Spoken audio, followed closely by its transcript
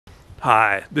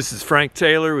Hi, this is Frank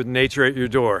Taylor with Nature at Your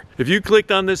Door. If you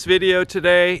clicked on this video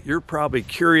today, you're probably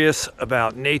curious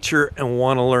about nature and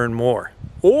want to learn more.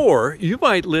 Or you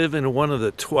might live in one of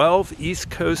the 12 East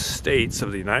Coast states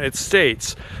of the United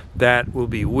States that will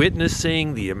be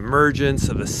witnessing the emergence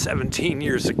of the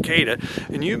 17-year cicada,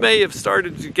 and you may have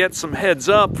started to get some heads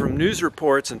up from news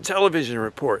reports and television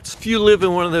reports. If you live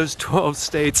in one of those 12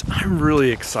 states, I'm really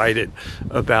excited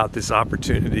about this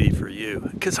opportunity for you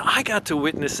because I got to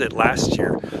witness it last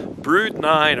year. Brood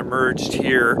 9 emerged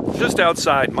here just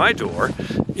outside my door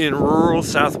in rural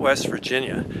Southwest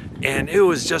Virginia, and it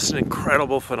was just an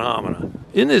incredible phenomenon.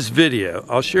 In this video,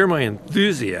 I'll share my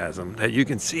enthusiasm that you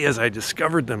can see as I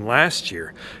discovered them last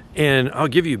year, and I'll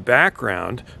give you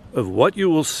background of what you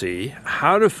will see,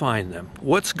 how to find them,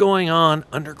 what's going on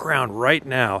underground right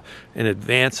now in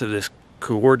advance of this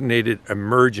coordinated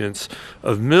emergence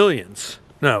of millions,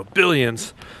 no,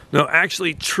 billions, no,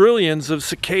 actually trillions of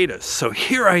cicadas. So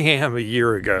here I am a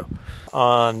year ago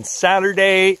on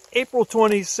Saturday, April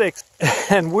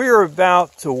 26th, and we're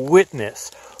about to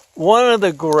witness one of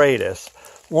the greatest,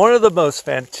 one of the most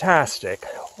fantastic,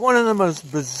 one of the most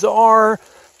bizarre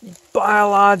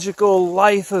biological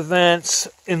life events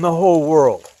in the whole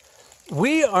world.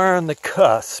 We are on the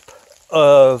cusp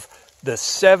of the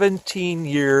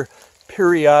 17-year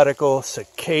periodical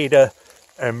cicada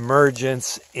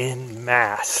emergence in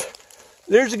mass.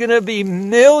 There's going to be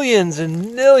millions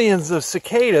and millions of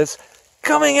cicadas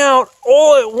coming out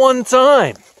all at one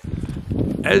time.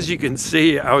 As you can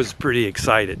see, I was pretty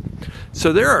excited.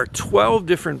 So there are 12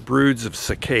 different broods of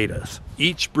cicadas.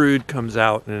 Each brood comes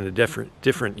out in a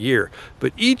different year,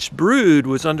 but each brood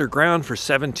was underground for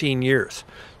 17 years.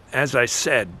 As I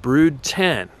said, brood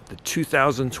 10, the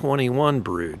 2021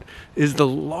 brood, is the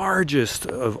largest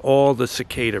of all the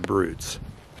cicada broods.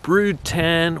 Brood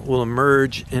 10 will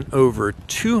emerge in over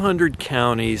 200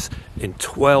 counties in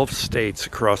 12 states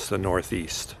across the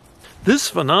Northeast. This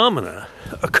phenomena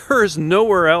occurs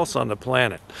nowhere else on the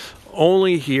planet,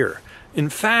 only here. In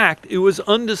fact, it was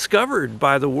undiscovered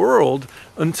by the world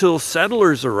until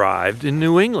settlers arrived in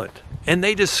New England. And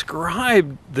they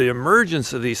described the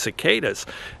emergence of these cicadas,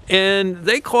 and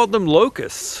they called them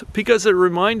locusts because it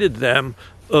reminded them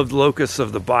of locusts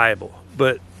of the Bible.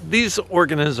 But these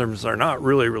organisms are not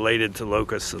really related to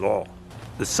locusts at all.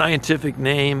 The scientific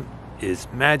name is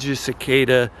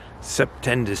Magicicada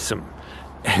septendicum,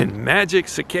 and magic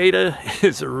cicada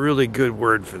is a really good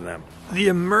word for them. The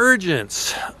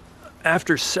emergence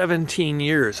after 17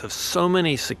 years of so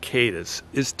many cicadas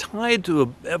is tied to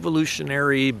an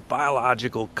evolutionary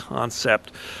biological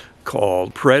concept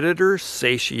called predator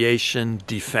satiation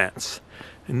defense.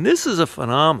 And this is a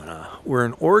phenomena where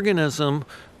an organism,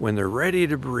 when they're ready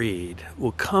to breed,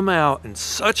 will come out in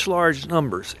such large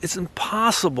numbers, it's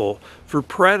impossible for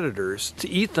predators to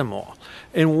eat them all.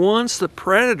 And once the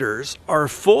predators are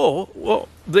full, well,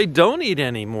 they don't eat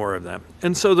any more of them.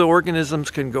 And so the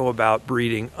organisms can go about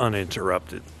breeding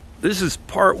uninterrupted. This is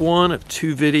part one of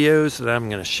 2 videos that I'm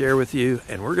going to share with you,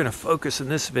 and we're going to focus in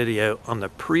this video on the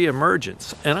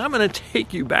pre-emergence. And I'm going to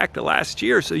take you back to last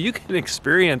year so you can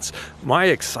experience my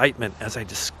excitement as I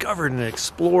discovered and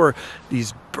explore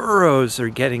these burrows that are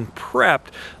getting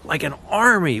prepped like an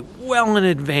army well in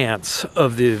advance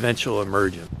of the eventual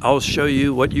emergence. I'll show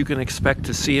you what you can expect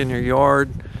to see in your yard,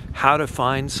 how to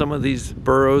find some of these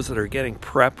burrows that are getting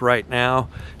prepped right now,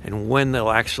 and when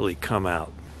they'll actually come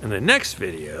out. And the next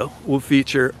video will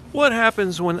feature what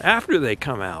happens after they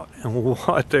come out and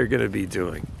what they're going to be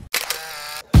doing.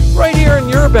 Right here in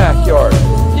your backyard,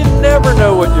 you never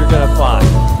know what you're going to find.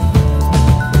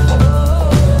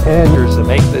 And here's to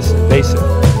make this invasive.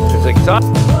 It's exotic.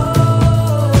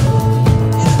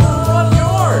 Front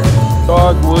yard.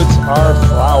 Dogwoods are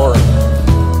flowering.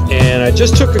 And I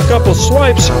just took a couple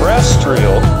swipes in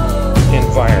terrestrial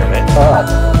environment.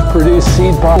 Produce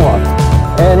seed pollen.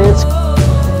 And it's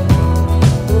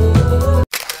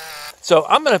So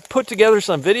I'm going to put together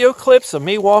some video clips of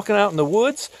me walking out in the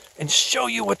woods and show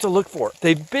you what to look for.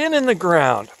 They've been in the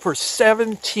ground for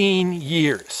 17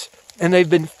 years, and they've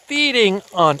been feeding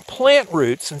on plant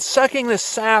roots and sucking the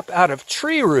sap out of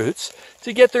tree roots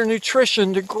to get their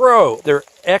nutrition to grow. They're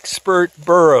expert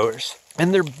burrowers,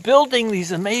 and they're building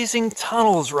these amazing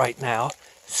tunnels right now.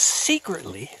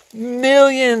 Secretly,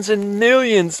 millions and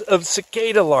millions of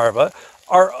cicada larvae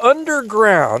are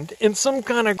underground in some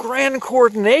kind of grand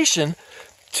coordination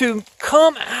to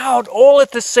come out all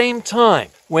at the same time.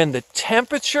 When the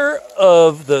temperature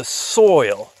of the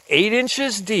soil, 8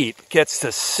 inches deep, gets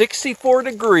to 64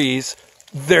 degrees,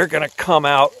 they're going to come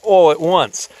out all at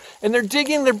once. And they're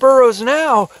digging their burrows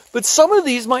now, but some of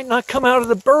these might not come out of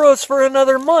the burrows for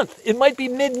another month. It might be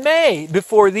mid-May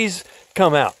before these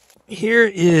come out. Here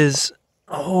is,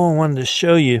 I wanted to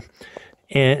show you.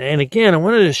 And again, I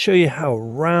wanted to show you how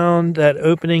round that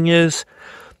opening is,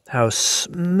 how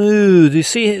smooth. You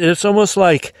see, it's almost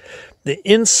like the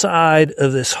inside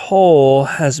of this hole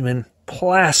has been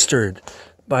plastered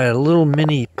by a little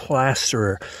mini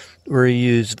plasterer, where you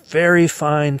use very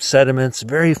fine sediments,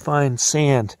 very fine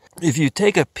sand. If you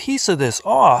take a piece of this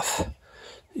off,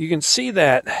 you can see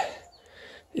that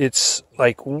it's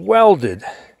like welded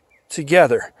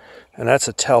together. And that's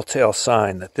a telltale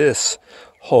sign that this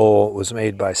hole was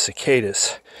made by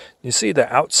cicadas. You see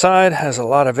the outside has a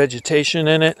lot of vegetation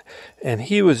in it, and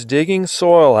he was digging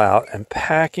soil out and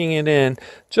packing it in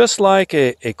just like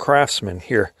a craftsman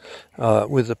here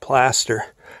with the plaster.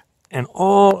 And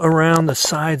all around the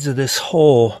sides of this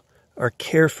hole are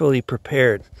carefully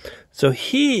prepared. So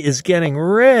he is getting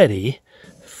ready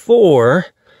for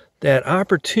that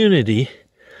opportunity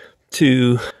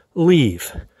to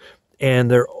leave. And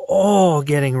they're all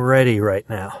getting ready right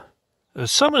now.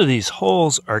 Some of these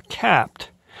holes are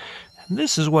capped. And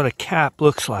this is what a cap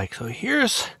looks like. So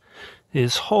here's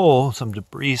his hole, some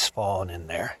debris falling in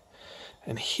there.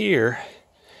 And here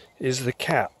is the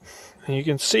cap. And you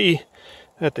can see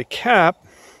that the cap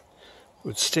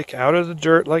would stick out of the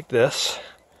dirt like this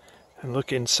and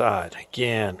look inside.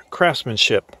 Again,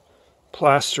 craftsmanship,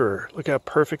 plasterer. Look how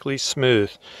perfectly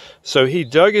smooth. So he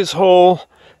dug his hole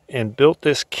and built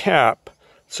this cap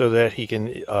so that he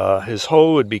can, his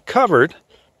hole would be covered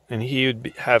and he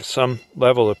would have some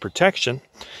level of protection.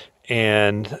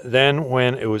 And then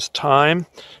when it was time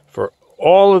for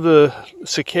all of the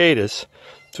cicadas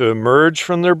to emerge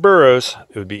from their burrows,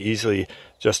 it would be easily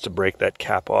just to break that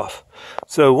cap off.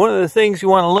 So one of the things you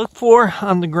want to look for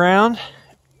on the ground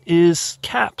is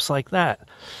caps like that.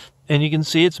 And you can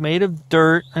see it's made of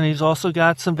dirt, and he's also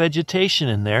got some vegetation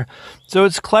in there. So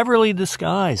it's cleverly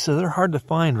disguised, so they're hard to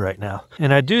find right now.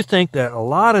 And I do think that a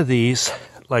lot of these,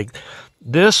 like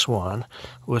this one,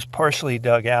 was partially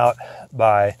dug out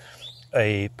by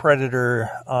a predator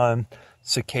on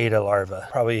cicada larva,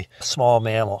 probably a small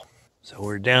mammal. So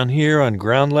we're down here on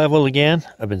ground level again.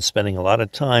 I've been spending a lot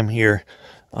of time here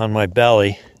on my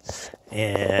belly.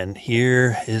 And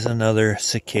here is another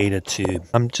cicada tube.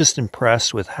 I'm just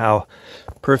impressed with how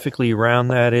perfectly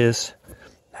round that is,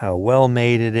 how well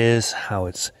made it is, how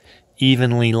it's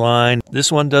evenly lined.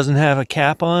 This one doesn't have a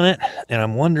cap on it, and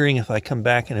I'm wondering if I come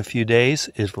back in a few days,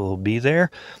 if it will be there,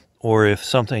 or if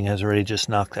something has already just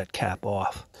knocked that cap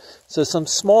off. So some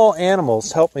small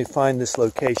animals helped me find this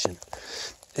location.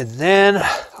 And then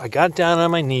I got down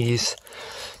on my knees,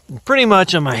 pretty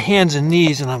much on my hands and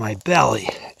knees and on my belly,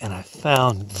 and I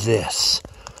found this.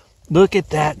 Look at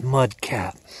that mud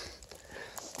cap.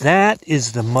 That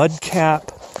is the mud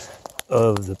cap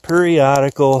of the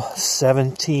periodical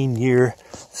 17-year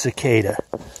cicada.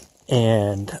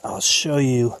 And I'll show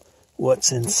you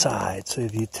what's inside. So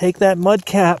if you take that mud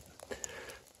cap,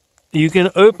 you can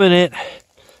open it,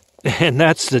 and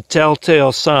that's the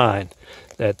telltale sign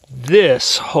that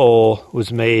this hole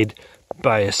was made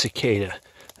by a cicada.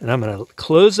 And I'm going to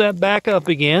close that back up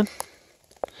again.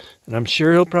 And I'm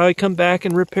sure he'll probably come back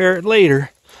and repair it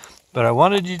later. But I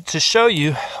wanted to show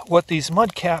you what these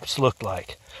mud caps look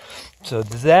like. So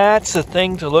that's a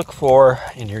thing to look for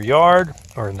in your yard,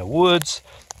 or in the woods,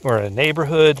 or in a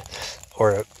neighborhood,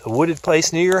 or a wooded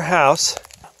place near your house.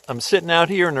 I'm sitting out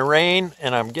here in the rain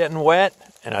and I'm getting wet,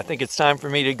 and I think it's time for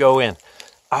me to go in.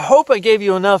 I hope I gave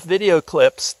you enough video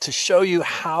clips to show you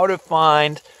how to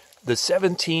find the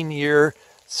 17-year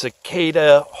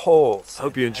cicada holes. I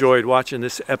hope you enjoyed watching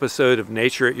this episode of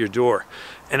Nature at Your Door.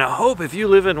 And I hope if you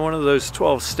live in one of those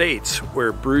 12 states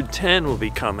where Brood 10 will be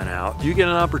coming out, you get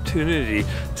an opportunity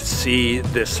to see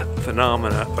this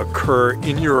phenomena occur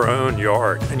in your own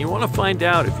yard. And you want to find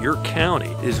out if your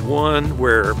county is one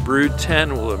where Brood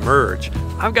 10 will emerge.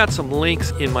 I've got some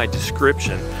links in my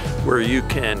description where you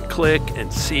can click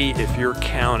and see if your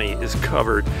county is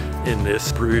covered in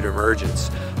this brood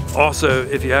emergence. Also,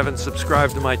 if you haven't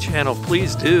subscribed to my channel,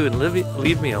 please do, and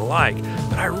leave me a like.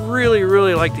 But I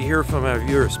really like to hear from my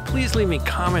viewers. Please leave me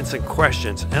comments and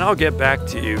questions, and I'll get back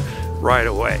to you right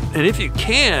away. And if you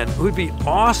can, it would be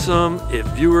awesome if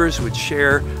viewers would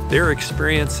share their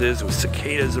experiences with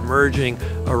cicadas emerging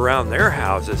around their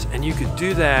houses, and you could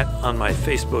do that on my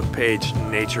Facebook page,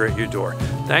 Nature at Your Door.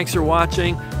 Thanks for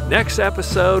watching. Next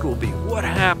episode will be what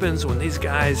happens when these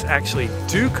guys actually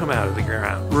do come out of the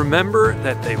ground. Remember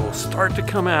that they will start to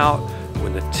come out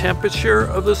when the temperature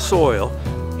of the soil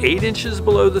 8 inches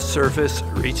below the surface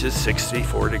reaches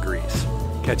 64 degrees.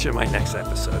 Catch you in my next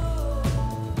episode.